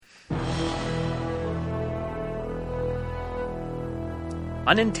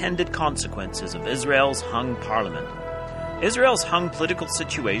Unintended consequences of Israel's hung parliament. Israel's hung political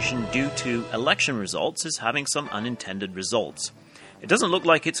situation due to election results is having some unintended results. It doesn't look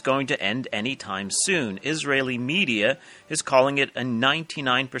like it's going to end anytime soon. Israeli media is calling it a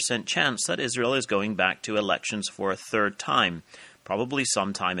 99% chance that Israel is going back to elections for a third time, probably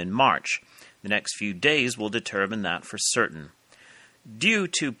sometime in March. The next few days will determine that for certain. Due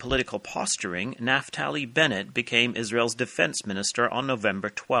to political posturing, Naftali Bennett became Israel's defense minister on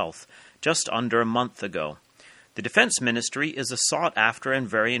November 12th, just under a month ago. The defense ministry is a sought-after and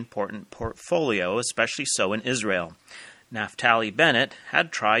very important portfolio, especially so in Israel. Naftali Bennett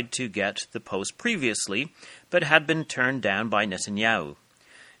had tried to get the post previously, but had been turned down by Netanyahu.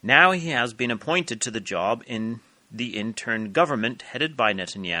 Now he has been appointed to the job in the interim government headed by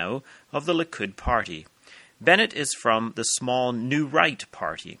Netanyahu of the Likud party. Bennett is from the small New Right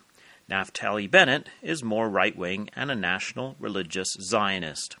party. Naftali Bennett is more right-wing and a national religious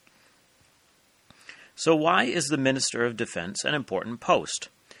Zionist. So why is the Minister of Defense an important post?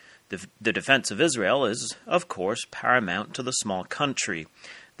 The defense of Israel is, of course, paramount to the small country.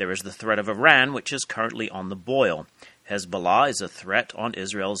 There is the threat of Iran, which is currently on the boil. Hezbollah is a threat on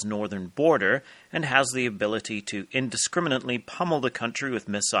Israel's northern border and has the ability to indiscriminately pummel the country with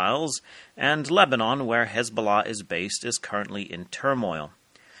missiles, and Lebanon, where Hezbollah is based, is currently in turmoil.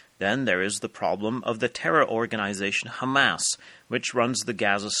 Then there is the problem of the terror organization Hamas, which runs the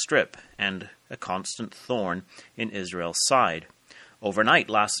Gaza Strip, and a constant thorn in Israel's side. Overnight,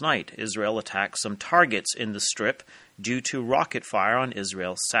 last night, Israel attacked some targets in the Strip due to rocket fire on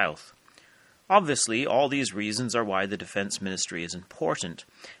Israel's south. Obviously, all these reasons are why the defense ministry is important.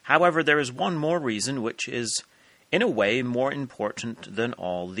 However, there is one more reason which is, in a way, more important than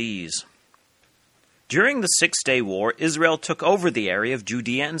all these. During the Six-Day War, Israel took over the area of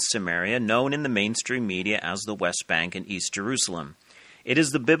Judea and Samaria, known in the mainstream media as the West Bank and East Jerusalem. It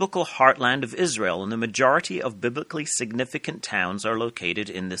is the biblical heartland of Israel, and the majority of biblically significant towns are located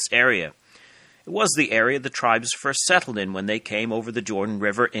in this area. It was the area the tribes first settled in when they came over the Jordan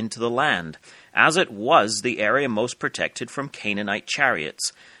River into the land, as it was the area most protected from Canaanite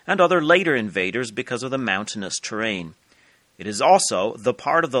chariots and other later invaders because of the mountainous terrain. It is also the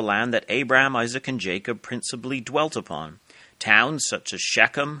part of the land that Abraham, Isaac, and Jacob principally dwelt upon. Towns such as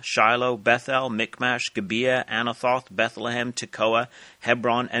Shechem, Shiloh, Bethel, Michmash, Gibeah, Anathoth, Bethlehem, Tekoa,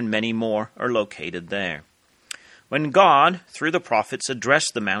 Hebron, and many more are located there. When God, through the prophets,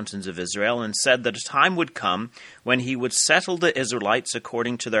 addressed the mountains of Israel and said that a time would come when he would settle the Israelites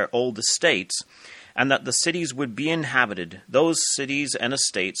according to their old estates, and that the cities would be inhabited, those cities and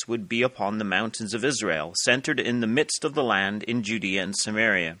estates would be upon the mountains of Israel, centered in the midst of the land in Judea and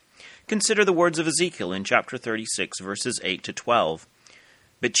Samaria. Consider the words of Ezekiel in chapter 36, verses 8 to 12.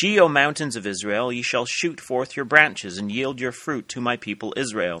 But ye, O mountains of Israel, ye shall shoot forth your branches, and yield your fruit to my people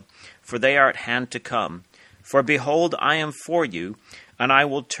Israel, for they are at hand to come. For behold, I am for you, and I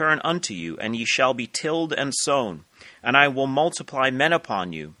will turn unto you, and ye shall be tilled and sown, and I will multiply men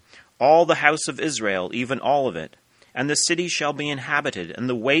upon you, all the house of Israel, even all of it. And the cities shall be inhabited, and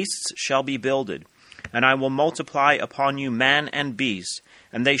the wastes shall be builded. And I will multiply upon you man and beast,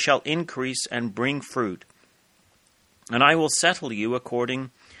 and they shall increase and bring fruit. And I will settle you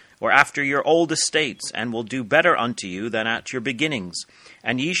after your old estates, and will do better unto you than at your beginnings.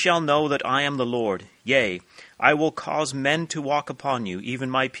 And ye shall know that I am the Lord. Yea, I will cause men to walk upon you, even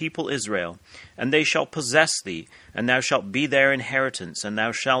my people Israel, and they shall possess thee, and thou shalt be their inheritance, and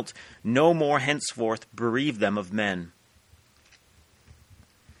thou shalt no more henceforth bereave them of men.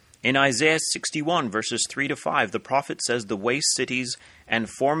 In Isaiah 61, verses 3 to 5, the prophet says the waste cities and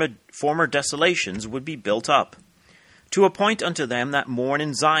former desolations would be built up. To appoint unto them that mourn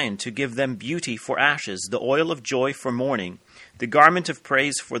in Zion, to give them beauty for ashes, the oil of joy for mourning, the garment of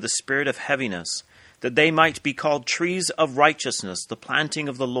praise for the spirit of heaviness, that they might be called trees of righteousness, the planting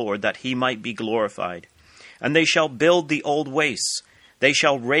of the Lord, that he might be glorified. And they shall build the old wastes, they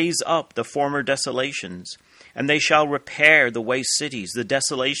shall raise up the former desolations, and they shall repair the waste cities, the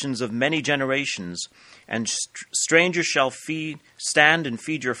desolations of many generations. And strangers shall stand and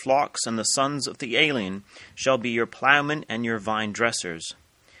feed your flocks, and the sons of the alien shall be your plowmen and your vine dressers.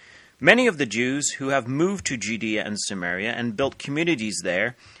 Many of the Jews who have moved to Judea and Samaria and built communities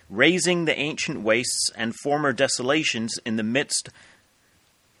there, raising the ancient wastes and former desolations in the midst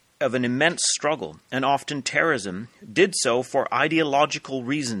of an immense struggle, and often terrorism, did so for ideological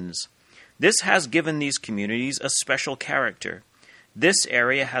reasons. This has given these communities a special character. This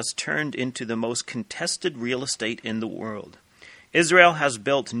area has turned into the most contested real estate in the world. Israel has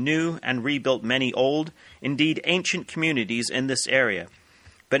built new and rebuilt many old, indeed ancient communities in this area,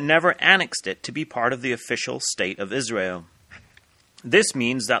 but never annexed it to be part of the official state of Israel. This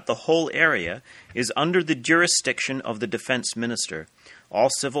means that the whole area is under the jurisdiction of the defense minister. All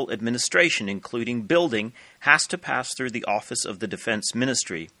civil administration, including building, has to pass through the office of the defense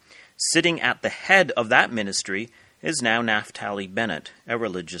ministry. Sitting at the head of that ministry is now Naftali Bennett, a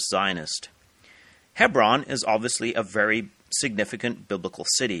religious Zionist. Hebron is obviously a very significant biblical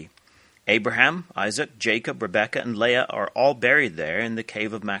city. Abraham, Isaac, Jacob, Rebekah, and Leah are all buried there in the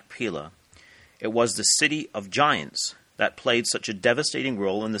cave of Machpelah. It was the city of giants that played such a devastating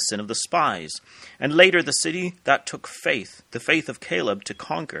role in the sin of the spies, and later the city that took faith, the faith of Caleb, to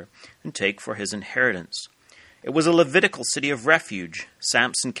conquer and take for his inheritance. It was a Levitical city of refuge.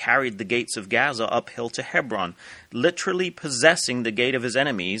 Samson carried the gates of Gaza uphill to Hebron, literally possessing the gate of his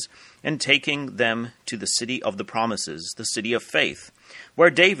enemies and taking them to the city of the promises, the city of faith,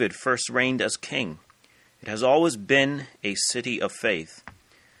 where David first reigned as king. It has always been a city of faith.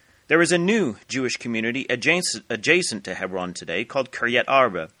 There is a new Jewish community adjacent to Hebron today called Kiryat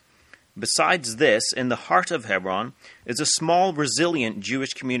Arba. Besides this, in the heart of Hebron is a small, resilient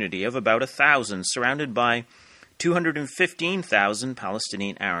Jewish community of about 1,000, surrounded by 215,000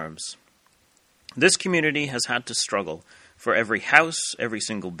 Palestinian Arabs. This community has had to struggle, for every house, every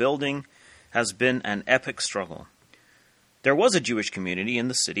single building has been an epic struggle. There was a Jewish community in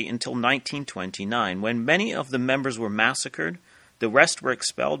the city until 1929, when many of the members were massacred. The rest were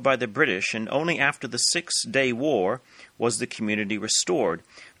expelled by the British, and only after the 6-Day War was the community restored,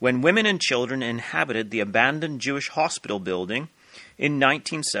 when women and children inhabited the abandoned Jewish hospital building in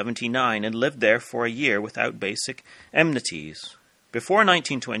 1979 and lived there for a year without basic amenities. Before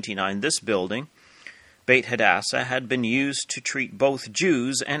 1929, this building, Beit Hadassah, had been used to treat both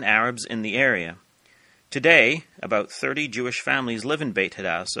Jews and Arabs in the area. Today, about 30 Jewish families live in Beit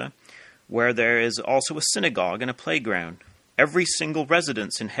Hadassah, where there is also a synagogue and a playground. Every single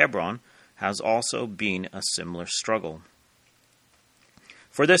residence in Hebron has also been a similar struggle.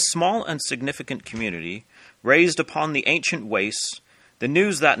 For this small and significant community, raised upon the ancient wastes, the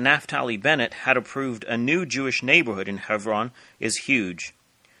news that Naftali Bennett had approved a new Jewish neighborhood in Hebron is huge.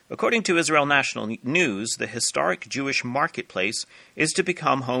 According to Israel National News, the historic Jewish marketplace is to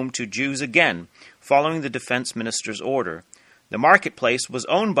become home to Jews again, following the defense minister's order. The marketplace was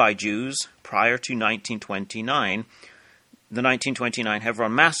owned by Jews prior to 1929, the 1929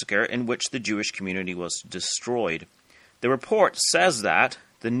 Hebron massacre, in which the Jewish community was destroyed. The report says that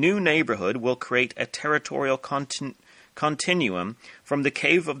the new neighborhood will create a territorial continuum from the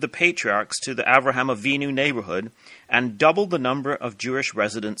Cave of the Patriarchs to the Avraham Avinu neighborhood and double the number of Jewish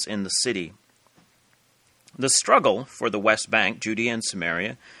residents in the city. The struggle for the West Bank, Judea and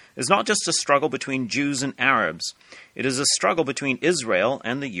Samaria, is not just a struggle between Jews and Arabs. It is a struggle between Israel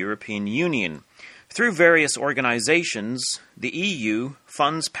and the European Union. Through various organizations, the EU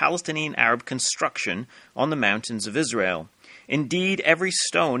funds Palestinian Arab construction on the mountains of Israel. Indeed, every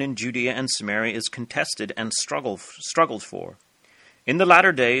stone in Judea and Samaria is contested and struggled for. In the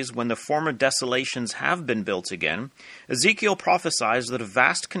latter days, when the former desolations have been built again, Ezekiel prophesies that a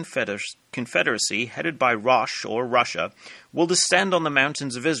vast confederacy headed by Rosh, or Russia, will descend on the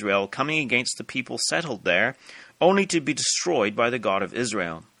mountains of Israel, coming against the people settled there, only to be destroyed by the God of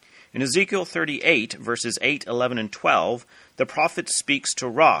Israel. In Ezekiel 38, verses 8, 11, and 12, the prophet speaks to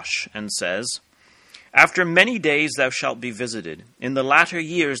Rosh and says, "After many days thou shalt be visited. In the latter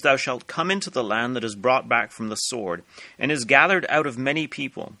years thou shalt come into the land that is brought back from the sword, and is gathered out of many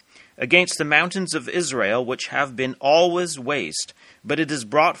people, against the mountains of Israel, which have been always waste, but it is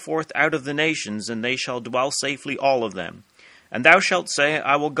brought forth out of the nations, and they shall dwell safely all of them. And thou shalt say,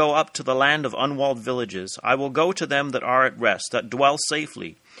 I will go up to the land of unwalled villages. I will go to them that are at rest, that dwell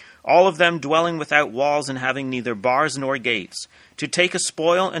safely, all of them dwelling without walls and having neither bars nor gates, to take a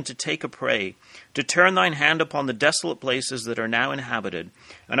spoil and to take a prey, to turn thine hand upon the desolate places that are now inhabited,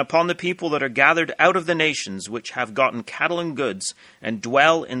 and upon the people that are gathered out of the nations, which have gotten cattle and goods, and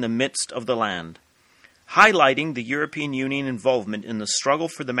dwell in the midst of the land." Highlighting the European Union involvement in the struggle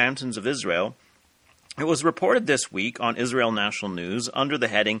for the mountains of Israel, it was reported this week on Israel National News under the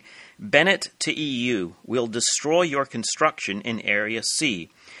heading, "Bennett to EU will destroy your construction in Area C.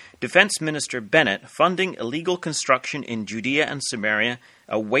 Defense Minister Bennett funding illegal construction in Judea and Samaria,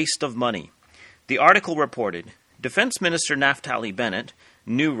 a waste of money." The article reported, Defense Minister Naftali Bennett,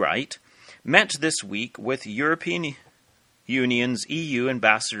 New Right, met this week with European Union's EU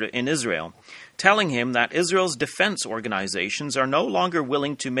ambassador in Israel, telling him that Israel's defense organizations are no longer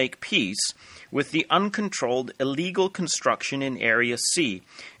willing to make peace with the uncontrolled illegal construction in Area C,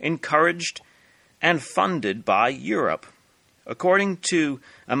 encouraged and funded by Europe. According to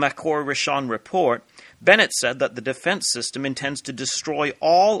a Makor Rishon report, Bennett said that the defense system intends to destroy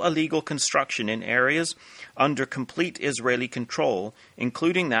all illegal construction in areas under complete Israeli control,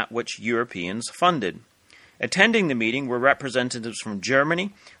 including that which Europeans funded. Attending the meeting were representatives from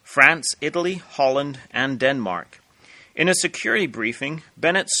Germany, France, Italy, Holland, and Denmark. In a security briefing,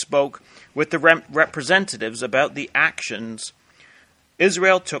 Bennett spoke with the representatives about the actions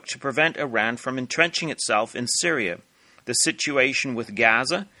Israel took to prevent Iran from entrenching itself in Syria, the situation with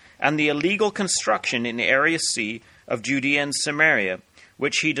Gaza, and the illegal construction in Area C of Judea and Samaria,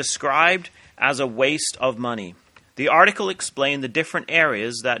 which he described as a waste of money. The article explained the different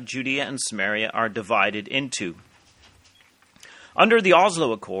areas that Judea and Samaria are divided into. Under the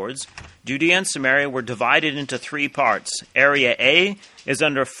Oslo Accords, Judea and Samaria were divided into three parts. Area A is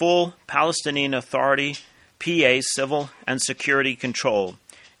under full Palestinian Authority, PA civil and security control.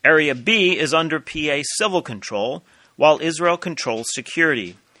 Area B is under PA civil control, while Israel controls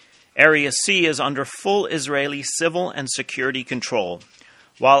security. Area C is under full Israeli civil and security control.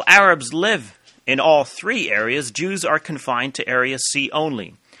 While Arabs live in all three areas, Jews are confined to Area C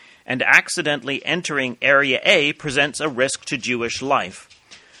only, and accidentally entering Area A presents a risk to Jewish life.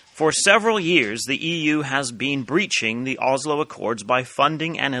 For several years, the EU has been breaching the Oslo Accords by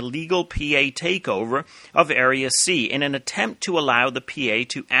funding an illegal PA takeover of Area C in an attempt to allow the PA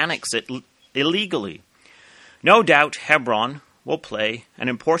to annex it illegally. No doubt Hebron will play an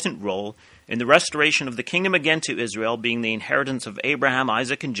important role in the restoration of the kingdom again to Israel, being the inheritance of Abraham,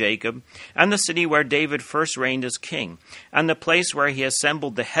 Isaac, and Jacob, and the city where David first reigned as king, and the place where he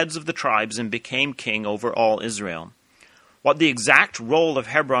assembled the heads of the tribes and became king over all Israel. What the exact role of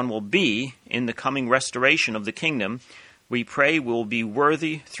Hebron will be in the coming restoration of the kingdom, we pray will be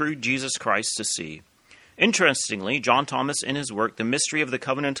worthy through Jesus Christ to see. Interestingly, John Thomas, in his work, The Mystery of the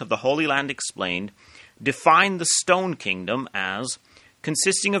Covenant of the Holy Land Explained, defined the stone kingdom as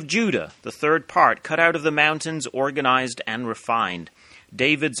consisting of Judah, the third part, cut out of the mountains, organized and refined,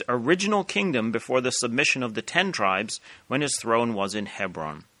 David's original kingdom before the submission of the 10 tribes when his throne was in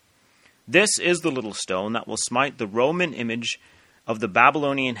Hebron. This is the little stone that will smite the Roman image of the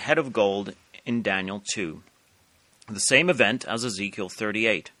Babylonian head of gold in Daniel 2. The same event as Ezekiel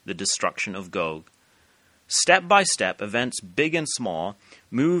 38, the destruction of Gog. Step by step, events big and small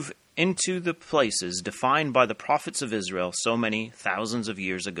move into the places defined by the prophets of Israel so many thousands of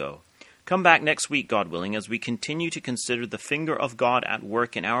years ago. Come back next week, God willing, as we continue to consider the finger of God at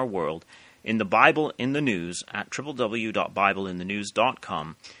work in our world in the Bible in the News at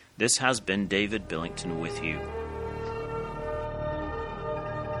www.bibleinthenews.com. This has been David Billington with you.